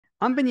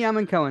I'm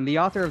Benyamin Cohen, the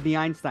author of The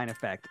Einstein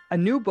Effect, a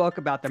new book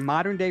about the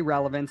modern-day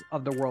relevance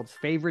of the world's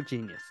favorite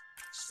genius.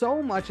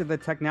 So much of the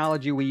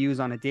technology we use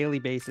on a daily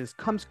basis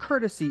comes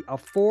courtesy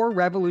of 4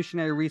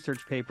 revolutionary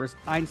research papers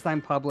Einstein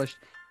published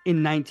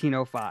in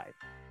 1905.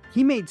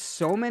 He made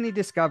so many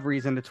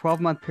discoveries in a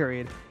 12-month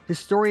period,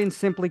 historians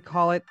simply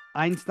call it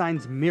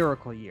Einstein's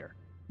miracle year.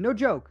 No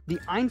joke, the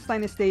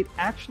Einstein estate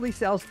actually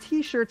sells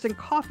t-shirts and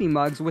coffee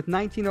mugs with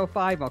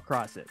 1905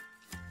 across it.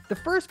 The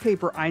first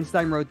paper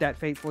Einstein wrote that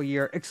fateful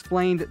year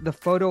explained the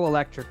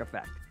photoelectric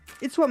effect.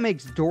 It's what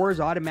makes doors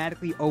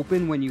automatically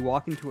open when you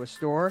walk into a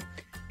store.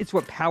 It's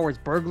what powers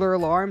burglar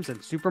alarms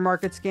and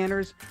supermarket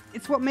scanners.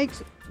 It's what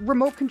makes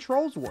remote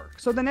controls work.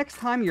 So the next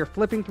time you're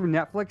flipping through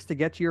Netflix to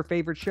get to your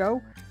favorite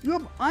show, you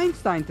have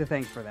Einstein to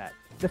thank for that.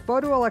 The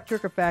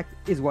photoelectric effect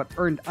is what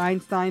earned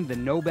Einstein the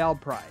Nobel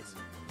Prize.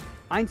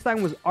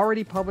 Einstein was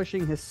already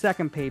publishing his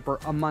second paper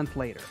a month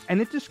later, and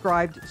it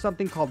described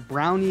something called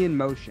Brownian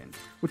motion,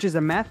 which is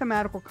a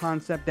mathematical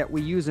concept that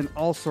we use in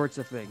all sorts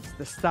of things,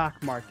 the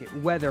stock market,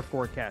 weather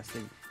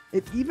forecasting.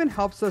 It even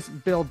helps us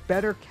build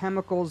better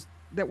chemicals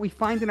that we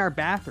find in our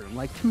bathroom,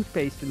 like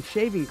toothpaste and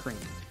shaving cream.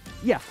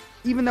 Yeah,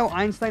 even though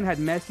Einstein had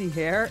messy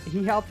hair,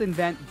 he helped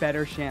invent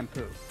better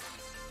shampoo.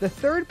 The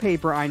third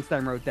paper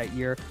Einstein wrote that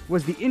year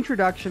was the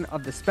introduction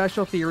of the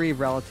special theory of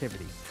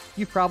relativity.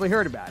 You've probably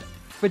heard about it.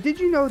 But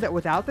did you know that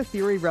without the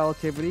theory of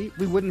relativity,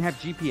 we wouldn't have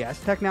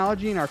GPS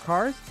technology in our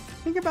cars?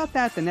 Think about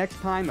that the next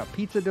time a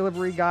pizza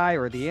delivery guy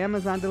or the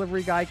Amazon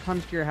delivery guy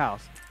comes to your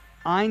house.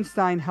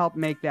 Einstein helped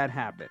make that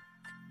happen.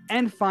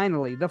 And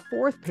finally, the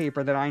fourth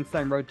paper that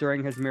Einstein wrote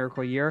during his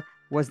miracle year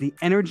was the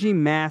energy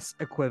mass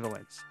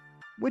equivalence,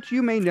 which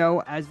you may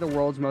know as the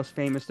world's most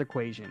famous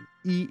equation,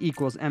 E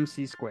equals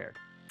mc squared.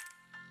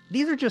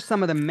 These are just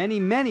some of the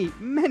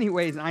many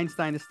ways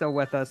Einstein is still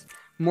with us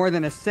more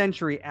than a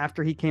century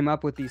after he came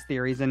up with these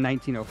theories in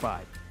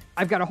 1905.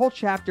 I've got a whole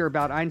chapter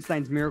about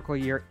Einstein's miracle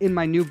year in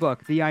my new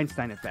book, The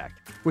Einstein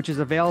Effect, which is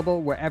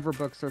available wherever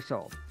books are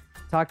sold.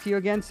 Talk to you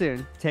again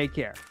soon. Take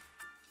care.